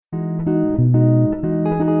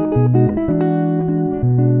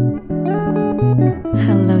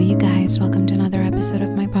episode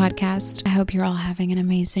of my podcast. I hope you're all having an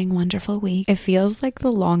amazing, wonderful week. It feels like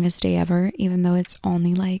the longest day ever, even though it's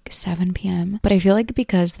only like 7 p.m. But I feel like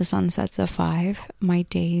because the sun sets at 5, my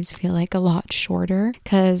days feel like a lot shorter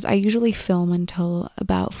because I usually film until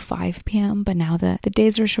about 5 p.m. But now that the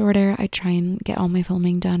days are shorter, I try and get all my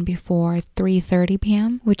filming done before 3:30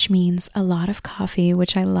 p.m., which means a lot of coffee,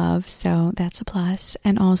 which I love. So that's a plus.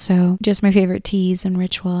 And also just my favorite teas and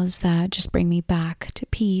rituals that just bring me back to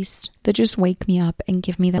peace, that just wake me up and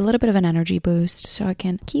give me that little bit of an energy boost so I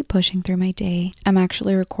can keep pushing through my day. I'm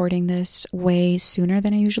actually recording this way sooner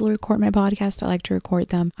than I usually record my podcast. I like to record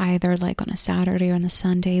them either like on a Saturday or on a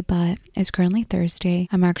Sunday, but it's currently Thursday.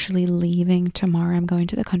 I'm actually leaving tomorrow. I'm going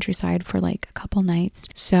to the countryside for like a couple nights.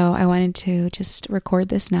 So I wanted to just record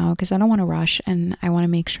this now because I don't want to rush and I want to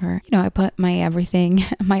make sure, I put my everything,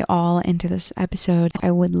 my all into this episode.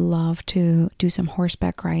 I would love to do some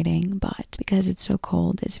horseback riding, but because it's so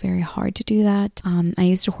cold, it's very hard to do that. I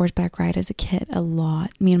used to horseback ride as a kid a lot.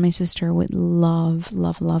 Me and my sister would love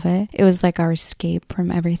it. It was like our escape from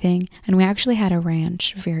everything. And we actually had a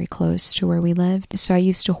ranch very close to where we lived. So I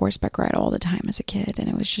used to horseback ride all the time as a kid. And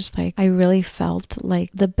it was just like, I really felt like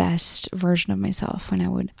the best version of myself when I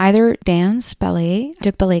would either dance, ballet. I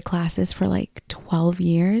took ballet classes for like 12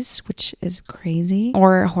 years, which is crazy,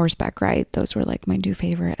 or horseback ride. Those were like my two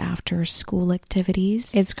favorite after school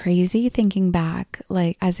activities. It's crazy thinking back,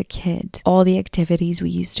 like as a kid, all the activities we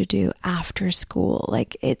used to do after school.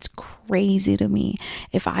 Like it's crazy to me.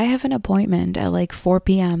 If I have an appointment at like 4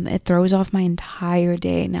 p.m., it throws off my entire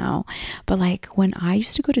day now. But like when I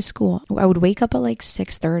used to go to school, I would wake up at like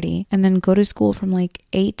 6:30 and then go to school from like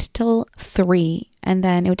 8 till 3. And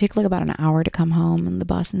then it would take like about an hour to come home and the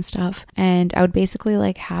bus and stuff. And I would basically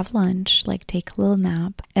like have lunch, like take a little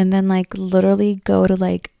nap, and then like literally go to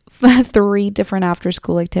like 3 different after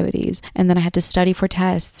school activities. And then I had to study for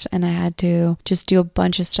tests and I had to just do a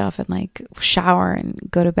bunch of stuff and like shower and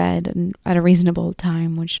go to bed and at a reasonable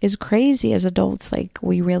time, which is crazy as adults. Like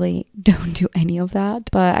we really don't do any of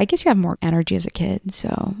that. But I guess you have more energy as a kid.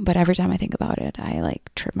 So, but every time I think about it, I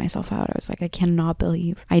like trip myself out. I was like, I cannot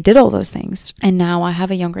believe I did all those things. And now I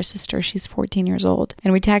have a younger sister. She's 14 years old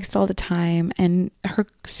and we text all the time and her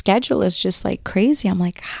schedule is just like crazy. I'm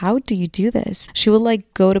like, how do you do this? She will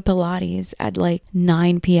like go to Pilates at like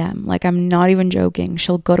 9 p.m. Like I'm not even joking.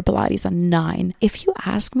 She'll go to Pilates at 9. If you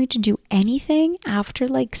ask me to do anything after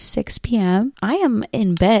like 6 p.m., I am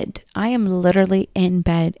in bed. I am literally in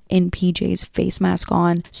bed in PJs, face mask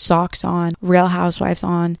on, socks on, Real Housewives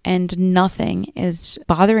on, and nothing is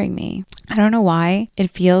bothering me. I don't know why. It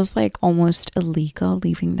feels like almost illegal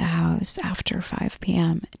leaving the house after 5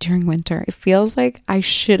 p.m. during winter. It feels like I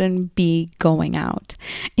shouldn't be going out.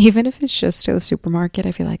 Even if it's just to the supermarket,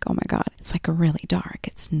 I feel like, oh my God, it's like really dark.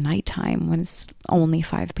 It's nighttime when it's only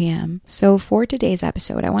 5 p.m. So for today's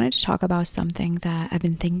episode, I wanted to talk about something that I've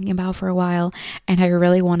been thinking about for a while, and I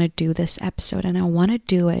really want to do this episode, and I want to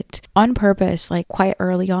do it on purpose, like quite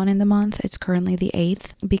early on in the month. It's currently the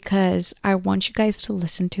 8th, because I want you guys to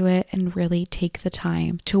listen to it and really take the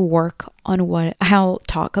time to work on what I'll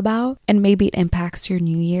talk about, and maybe it impacts your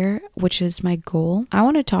new year, which is my goal. I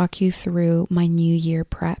want to talk you through my new year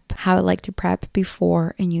prep, how I like to prep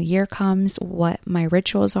before a new year comes, what my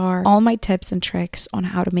rituals are, all my tips and tricks on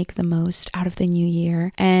how to make the most out of the new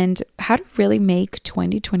year, and how to really make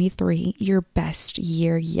 2023 your best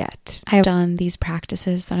year yet. I've done these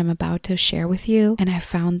practices that I'm about to share with you, and I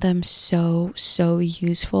found them so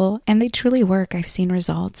useful, and they truly work. I've seen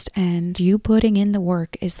results, and you putting in the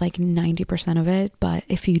work is like 90% of it, but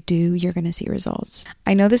if you do, you're going to see results.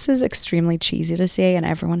 I know this is extremely cheesy to say, and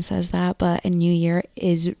everyone says that, but a new year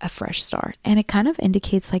is a fresh start, and it kind of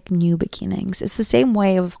indicates like new beginnings. It's the same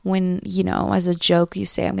way of when, as a joke, you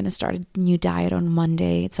say, I'm going to start a new diet on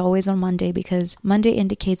Monday. It's always on Monday because Monday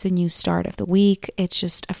indicates a new start of the week. It's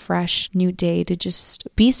just a fresh new day to just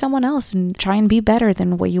be someone else and try and be better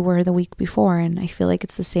than what you were the week before. And I feel like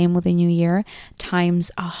it's the same with a new year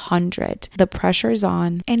times 100. The pressure is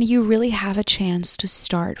on, and you really have a chance to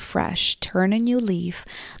start fresh, turn a new leaf,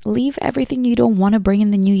 leave everything you don't want to bring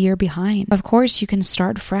in the new year behind. Of course, you can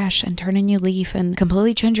start fresh and turn a new leaf and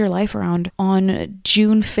completely change your life around on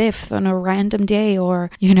June 5th on a random day, or,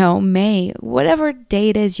 May, whatever day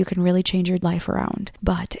it is, you can really change your life around.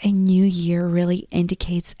 But a new year really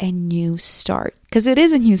indicates a new start. Because it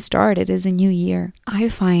is a new start, it is a new year. I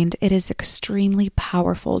find it is extremely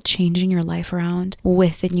powerful changing your life around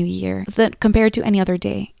with the new year that compared to any other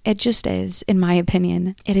day. It just is, in my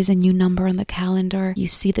opinion. It is a new number on the calendar. You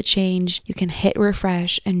see the change, you can hit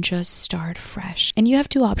refresh and just start fresh. And you have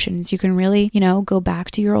two options. You can really, go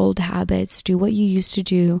back to your old habits, do what you used to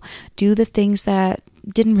do the things that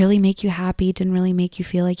didn't really make you happy, didn't really make you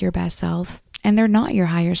feel like your best self, and they're not your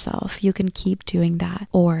higher self, you can keep doing that,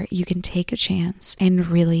 or you can take a chance and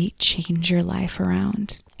really change your life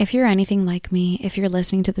around. If you're anything like me, if you're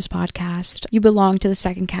listening to this podcast, you belong to the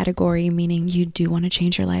second category, meaning you do want to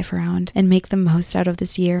change your life around and make the most out of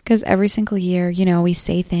this year. Because every single year, we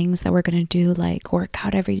say things that we're going to do, like work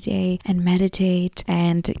out every day and meditate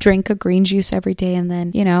and drink a green juice every day. And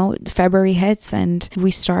then, February hits and we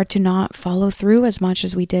start to not follow through as much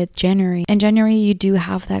as we did January. In January, you do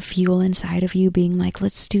have that fuel inside of you being like,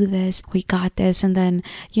 let's do this. We got this. And then,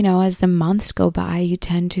 as the months go by, you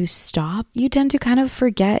tend to stop. You tend to kind of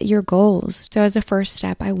forget your goals. So as a first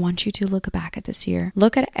step, I want you to look back at this year.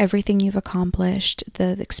 Look at everything you've accomplished,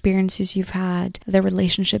 the experiences you've had, the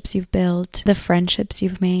relationships you've built, the friendships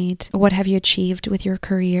you've made. What have you achieved with your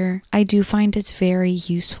career? I do find it's very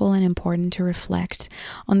useful and important to reflect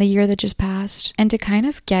on the year that just passed and to kind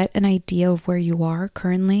of get an idea of where you are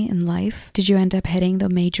currently in life. Did you end up hitting the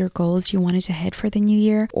major goals you wanted to hit for the new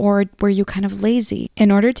year, or were you kind of lazy? In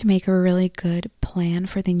order to make a really good plan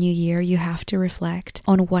for the new year, you have to reflect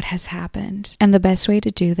on what has happened. And the best way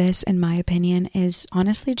to do this, in my opinion, is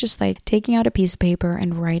honestly just like taking out a piece of paper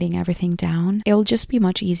and writing everything down. It'll just be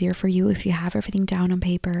much easier for you if you have everything down on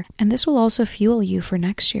paper. And this will also fuel you for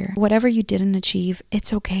next year. Whatever you didn't achieve,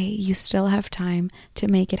 it's okay. You still have time to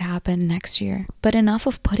make it happen next year. But enough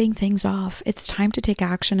of putting things off. It's time to take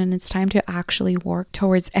action, and it's time to actually work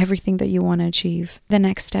towards everything that you want to achieve. The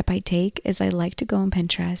next step I take is I like to go on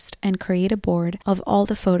Pinterest and create a board of all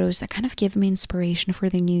the photos that kind of give me inspiration for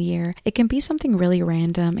the new year. It can be something really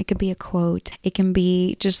random. It could be a quote. It can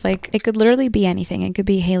be just like, it could literally be anything. It could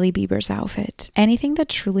be Hailey Bieber's outfit. Anything that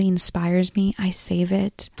truly inspires me, I save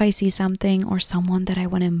it. If I see something or someone that I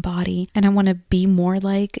want to embody and I want to be more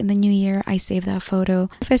like in the new year, I save that photo.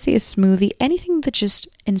 If I see a smoothie, anything that just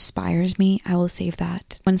inspires me, I will save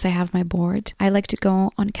that. Once I have my board, I like to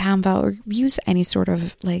go on Canva or use any sort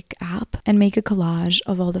of app and make a collage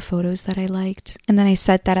of all the photos that I liked. And then I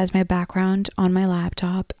set that as my background on my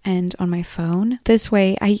laptop and on my phone. This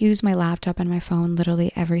way, I use my laptop and my phone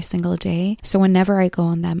literally every single day. So whenever I go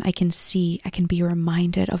on them, I can be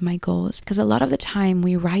reminded of my goals. Because a lot of the time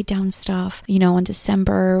we write down stuff, on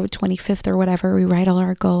December 25th or whatever, we write all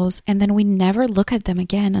our goals and then we never look at them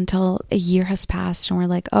again until a year has passed and we're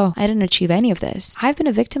like, oh, I didn't achieve any of this. I've been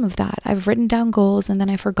a victim of that. I've written down goals and then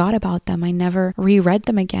I forgot about them. I never reread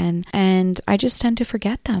them again and I just tend to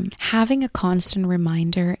forget them. Having a constant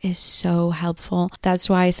reminder is so helpful. That's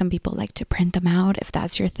why some people like to print them out. If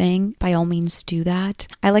that's your thing, by all means do that.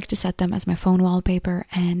 I like to set them as my phone wallpaper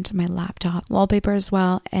and my laptop wallpaper as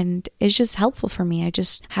well, and it's just helpful for me. I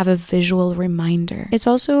just have a visual reminder. It's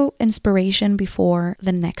also inspiration before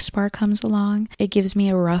the next part comes along. It gives me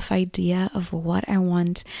a rough idea of what I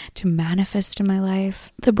want to manifest in my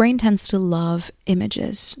life. The brain tends to love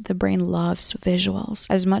images. The brain loves visuals.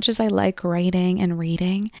 As much as I like writing and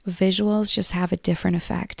reading, visuals just have a different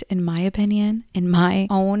effect, in my opinion. In my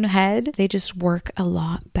own head, they just work a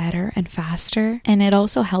lot better and faster. And it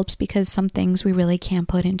also helps because some things we really can't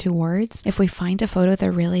put into words. If we find a photo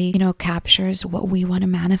that really, captures what we want to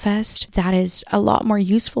manifest, that is a lot more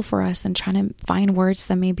useful for us than trying to find words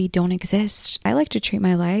that maybe don't exist. I like to treat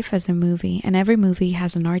my life as a movie, and every movie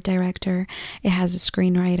has an art director, it has a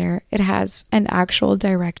screenwriter, it has an actual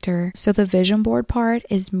director. So the vision board part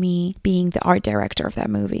is me being the art director of that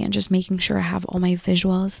movie and just making sure I have all my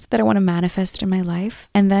visuals that I want to manifest in my life.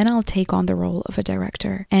 And then I'll take on the role of a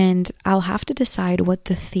director and I'll have to decide what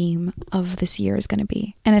the theme of this year is going to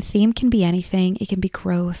be. And a theme can be anything. It can be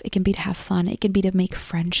growth. It can be to have fun. It can be to make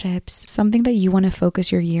friendships. Something that you want to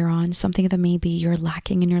focus your year on. Something that maybe you're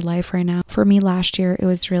lacking in your life right now. For me last year, it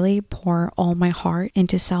was really pour all my heart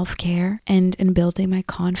into self-care and in building my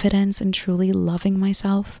confidence and truly loving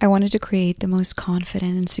myself. I wanted to create the most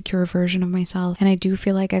confident and secure version of myself. And I do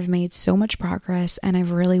feel like I've made so much progress and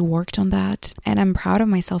I've really worked on that. And I'm proud of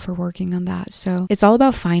myself for working on that. So it's all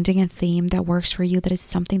about finding a theme that works for you, that is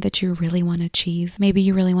something that you really want to achieve. Maybe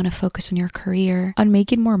you really want to focus on your career, on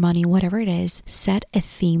making more money, whatever it is. Set a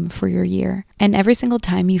theme for your year. And every single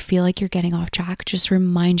time you feel like you're getting off track, just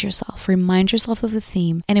remind yourself of the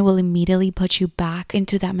theme, and it will immediately put you back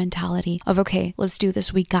into that mentality of, okay, let's do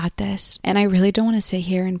this. We got this. And I really don't want to sit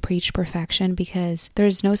here and preach perfection because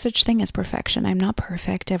there's no such thing as perfection. I'm not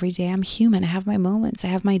perfect every day. I'm human. I have my moments. I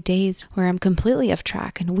have my days where I'm completely off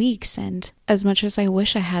track and weeks. And as much as I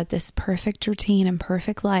wish I had this perfect routine and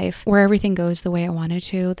perfect life where everything goes the way I wanted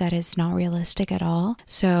to, that is not realistic at all.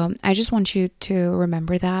 So I just want you to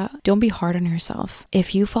remember that. Don't be hard on yourself.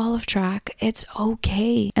 If you fall off track, it's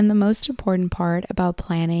okay. And the most important part about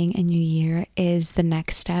planning a new year is the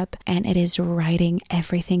next step, and it is writing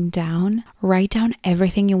everything down. Write down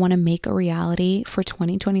everything you want to make a reality for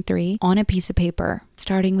 2023 on a piece of paper.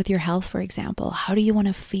 Starting with your health, for example. How do you want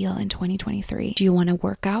to feel in 2023? Do you want to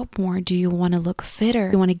work out more? Do you want to look fitter?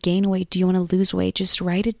 Do you want to gain weight? Do you want to lose weight? Just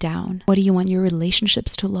write it down. What do you want your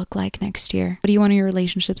relationships to look like next year? What do you want your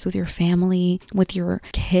relationships with your family, with your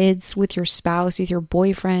kids, with your spouse, with your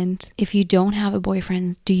boyfriend? If you don't have a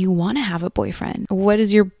boyfriend, do you want to have a boyfriend? What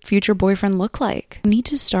does your future boyfriend look like? You need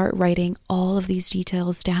to start writing all of these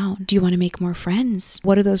details down. Do you want to make more friends?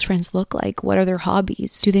 What do those friends look like? What are their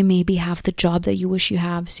hobbies? Do they maybe have the job that you wish you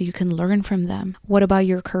have so you can learn from them? What about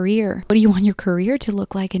your career? What do you want your career to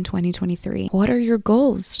look like in 2023? What are your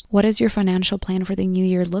goals? What does your financial plan for the new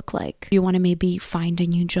year look like? Do you want to maybe find a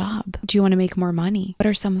new job? Do you want to make more money? What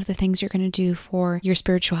are some of the things you're going to do for your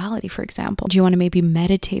spirituality, for example? Do you want to maybe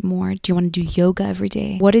meditate more? Do you want to do yoga every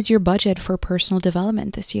day? What is your budget for personal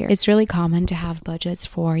development this year? It's really common to have budgets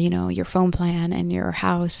for, your phone plan and your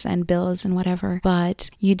house and bills and whatever, but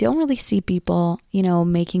you don't really see people,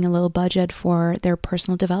 making a little budget for their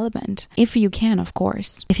personal development. If you can, of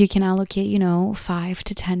course. If you can allocate, $5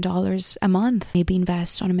 to $10 a month, maybe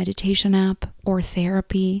invest on a meditation app or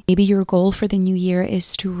therapy. Maybe your goal for the new year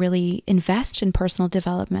is to really invest in personal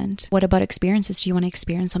development. What about experiences? Do you want to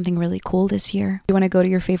experience something really cool this year? Do you want to go to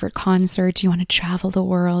your favorite concert? Do you want to travel the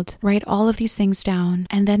world? Write all of these things down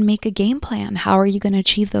and then make a game plan. How are you going to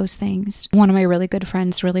achieve those things? One of my really good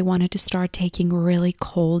friends really wanted to start taking really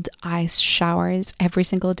cold ice showers every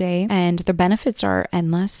single day, and the benefits are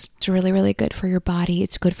endless. It's really, really good for your body.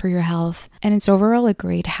 It's good for your health. And it's overall a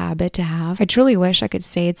great habit to have. I truly wish I could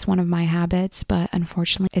say it's one of my habits, but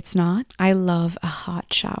unfortunately it's not. I love a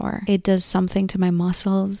hot shower. It does something to my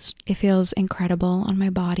muscles. It feels incredible on my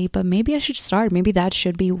body, but maybe I should start. Maybe that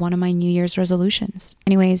should be one of my New Year's resolutions.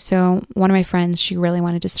 Anyways, so one of my friends, she really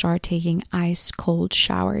wanted to start taking ice cold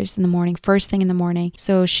showers in the morning, first thing in the morning.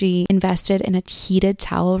 So she invested in a heated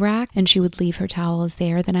towel rack, and she would leave her towels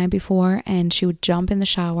there the night before, and she would jump in the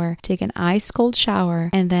shower, take an ice cold shower,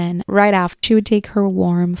 and then right after she would take her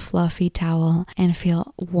warm fluffy towel and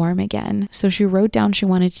feel warm again. So she wrote down she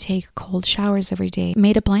wanted to take cold showers every day,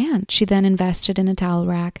 made a plan. She then invested in a towel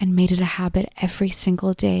rack and made it a habit every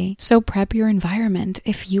single day. So prep your environment.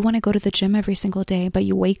 If you want to go to the gym every single day, but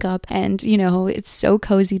you wake up and it's so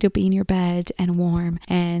cozy to be in your bed and warm,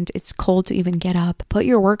 and it's cold to even get up, put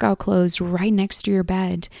your workout clothes right next to your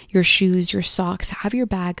bed, your shoes, your socks, have your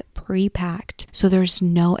bag pre-packed so there's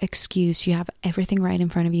no excuse. You have everything right in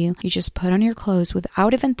front of you. You just put on your clothes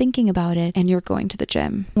without even thinking about it, and you're going to the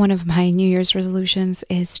gym. One of my New Year's resolutions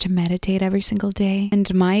is to meditate every single day,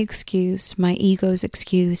 and my ego's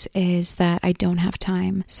excuse is that I don't have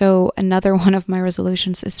time. So another one of my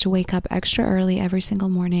resolutions is to wake up extra early every single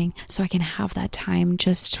morning so I can have that time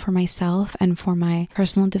just for myself and for my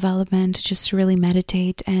personal development, just to really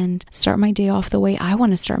meditate and start my day off the way I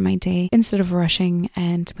want to start my day, instead of rushing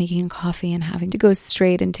and making coffee and having to go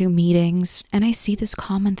straight into meetings. And I see this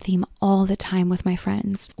common theme all the time with my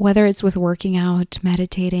friends, whether it's with working out,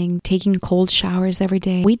 meditating, taking cold showers every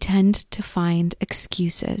day. We tend to find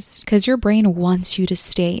excuses because your brain wants you to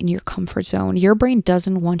stay in your comfort zone. Your brain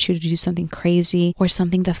doesn't want you to do something crazy or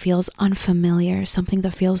something that feels unfamiliar, something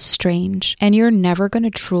that feels strange. And you're never going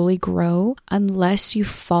to truly grow unless you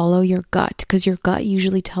follow your gut, because your gut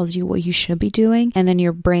usually tells you what you should be doing, and then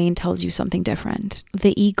your brain tells you something different.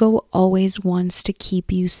 The ego always wants to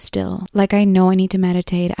keep you still. Like, I know I need to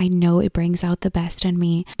meditate. I know it brings out the best in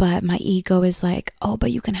me, but my ego is like, oh,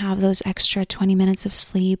 but you can have those extra 20 minutes of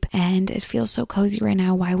sleep and it feels so cozy right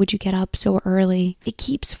now. Why would you get up so early? It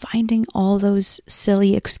keeps finding all those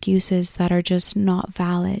silly excuses that are just not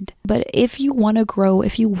valid. But if you want to grow,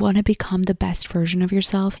 if you want to become the best version of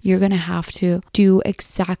yourself, you're going to have to do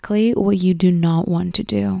exactly what you do not want to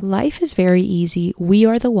do. Life is very easy. We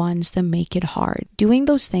are the ones that make it hard. Doing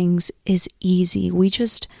those things is easy. We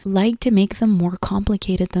just like to make them more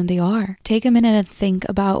complicated than they are. Take a minute and think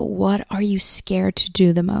about, what are you scared to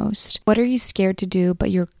do the most? What are you scared to do,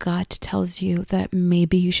 but your gut tells you that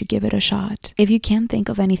maybe you should give it a shot? If you can't think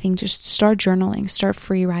of anything, just start journaling, start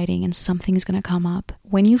free writing, and something's going to come up.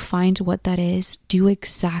 When you find what that is, do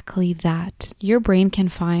exactly that. Your brain can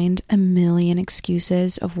find a million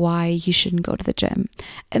excuses of why you shouldn't go to the gym.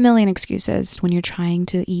 A million excuses. When you're trying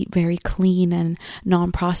to eat very clean and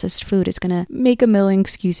non-processed food, it's going to make a million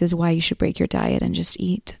excuses why you should break your diet and just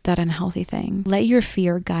eat that unhealthy thing. Let your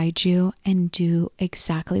fear guide you and do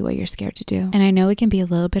exactly what you're scared to do. And I know it can be a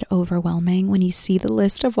little bit overwhelming when you see the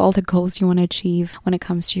list of all the goals you want to achieve when it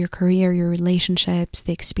comes to your career, your relationships,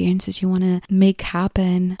 the experiences you want to make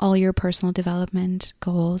happen, all your personal development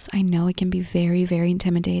goals. I know it can be very, very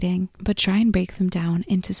intimidating, but try and break them down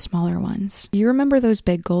into smaller ones. You remember those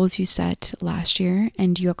big goals you set last year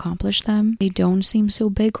and you accomplished them? They don't seem so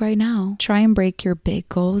big right now. Try and break your big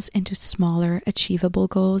goals into smaller, achievable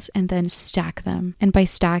goals and then stack them. And by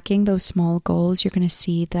stacking those small goals, you're going to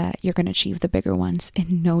see that you're going to achieve the bigger ones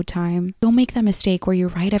in no time. Don't make that mistake where you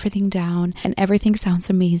write everything down and everything sounds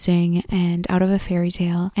amazing and out of a fairy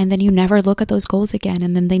tale, and then you never look at those goals again,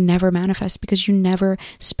 and then they never manifest because you never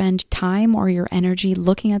spend time or your energy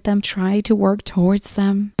looking at them. Try to work towards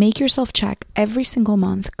them. Make yourself check every single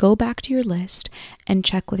month. Go back to your list and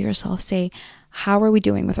check with yourself. Say, how are we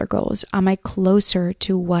doing with our goals? Am I closer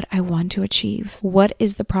to what I want to achieve? What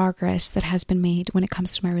is the progress that has been made when it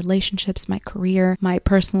comes to my relationships, my career, my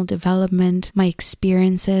personal development, my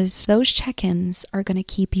experiences? Those check-ins are going to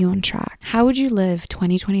keep you on track. How would you live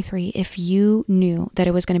 2023 if you knew that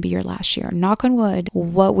it was going to be your last year? Knock on wood,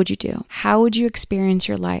 what would you do? How would you experience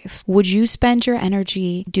your life? Would you spend your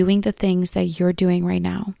energy doing the things that you're doing right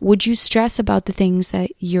now? Would you stress about the things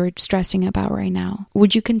that you're stressing about right now?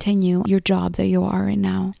 Would you continue your job that you are right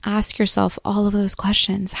now? Ask yourself all of those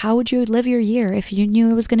questions. How would you live your year if you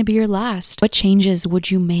knew it was going to be your last? What changes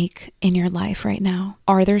would you make in your life right now?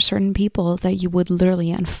 Are there certain people that you would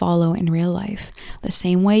literally unfollow in real life? The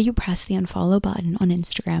same way you press the unfollow button on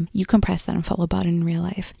Instagram, you can press that unfollow button in real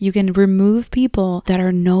life. You can remove people that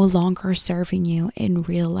are no longer serving you in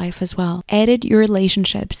real life as well. Edit your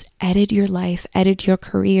relationships, edit your life, edit your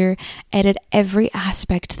career, edit every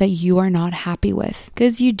aspect that you are not happy with,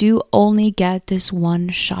 because you do only get this one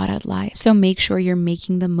shot at life. So make sure you're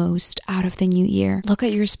making the most out of the new year. Look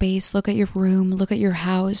at your space, look at your room, look at your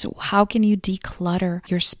house. How can you declutter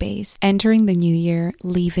your space? Entering the new year,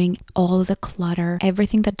 leaving all the clutter,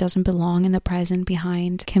 everything that doesn't belong in the present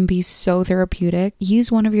behind can be so therapeutic.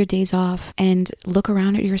 Use one of your days off and look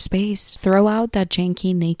around at your space. Throw out that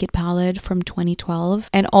janky naked palette from 2012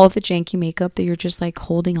 and all the janky makeup that you're just like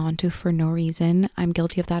holding on to for no reason. I'm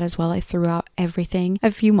guilty of that as well. I threw out everything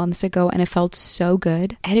a few months ago and it felt so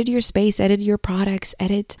good. Edit your space, edit your products,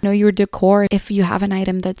 edit your decor. If you have an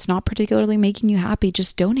item that's not particularly making you happy,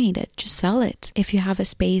 just donate it, just sell it. If you have a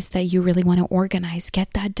space that you really want to organize,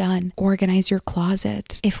 get that done. Organize your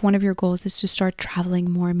closet. If one of your goals is to start traveling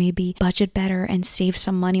more, maybe budget better and save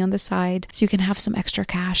some money on the side so you can have some extra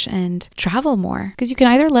cash and travel more. Because you can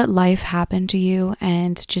either let life happen to you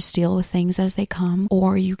and just deal with things as they come,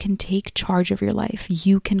 or you can take charge of your life.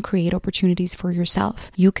 You can create opportunities for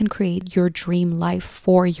yourself. You can create your dream life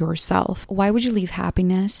for yourself. Why would you leave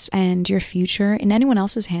happiness and your future in anyone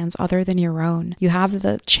else's hands other than your own? You have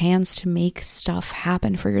the chance to make stuff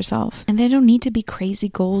happen for yourself. And they don't need to be crazy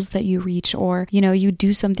goals that you reach, or, you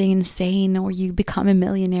do something insane, or you become a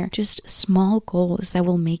millionaire. Just small goals that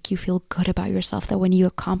will make you feel good about yourself, that when you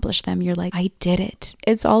accomplish them, you're like, I did it.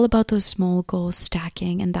 It's all about those small goals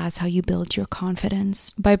stacking, and that's how you build your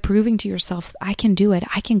confidence. By proving to yourself, I can do it.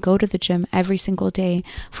 I can go to the gym every single day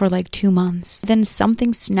for like 2 months. Then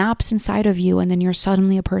something snaps inside of you and then you're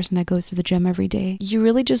suddenly a person that goes to the gym every day. You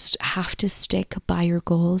really just have to stick by your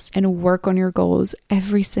goals and work on your goals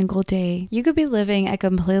every single day. You could be living a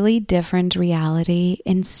completely different reality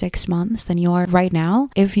in 6 months than you are right now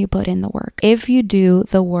if you put in the work. If you do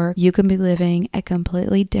the work, you can be living a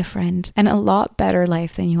completely different and a lot better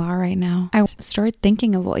life than you are right now. I start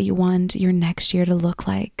thinking of what you want your next year to look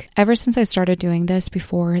like. Ever since I started doing this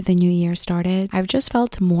before the new year started, I've just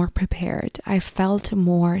felt more prepared. I felt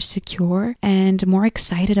more secure and more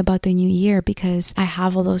excited about the new year because I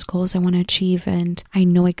have all those goals I want to achieve and I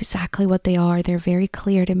know exactly what they are. They're very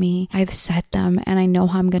clear to me. I've set them and I know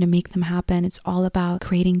how I'm going to make them happen. It's all about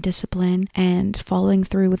creating discipline and following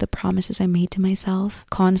through with the promises I made to myself,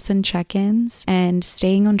 constant check-ins and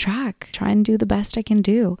staying on track. Try and do the best I can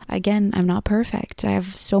do. Again, I'm not perfect. I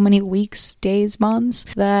have so many weeks, days, months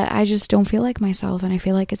that I just don't feel like myself, and I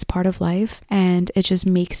feel like it's part of life and it just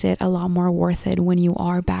makes it a lot more worth it when you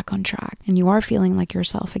are back on track and you are feeling like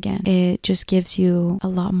yourself again. It just gives you a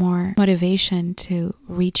lot more motivation to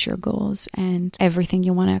reach your goals and everything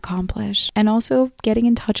you want to accomplish. And also getting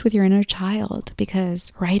in touch with your inner child,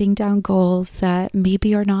 because writing down goals that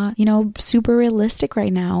maybe are not, super realistic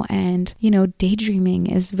right now, and, daydreaming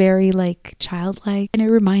is very like childlike. And it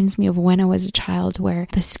reminds me of when I was a child where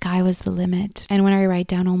the sky was the limit. And when I write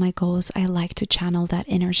down all my goals, I like to channel that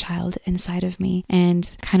inner child inside of me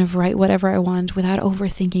and kind of write whatever I want without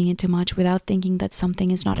overthinking it too much, without thinking that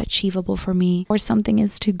something is not achievable for me or something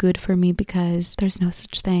is too good for me, because there's no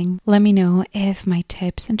such thing. Let me know if my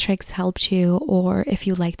tips and tricks helped you, or if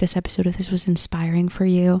you liked this episode, if this was inspiring for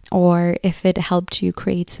you, or if it helped you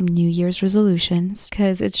create some New Year's resolutions,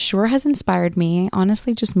 because it sure has inspired me.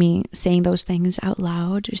 Honestly, just me saying those things out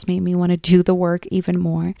loud just made me want to do the work even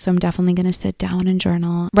more. So I'm definitely going to sit down and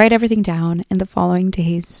journal, write everything down in the following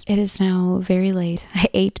days. It is now very late,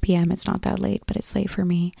 8 p.m. It's not that late, but it's late for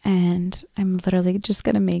me. And I'm literally just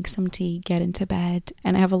going to make some tea, get into bed,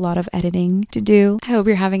 and I have a lot of editing to do. I hope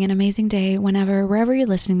you're having an amazing day wherever you're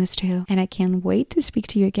listening this to. And I can't wait to speak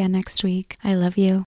to you again next week. I love you.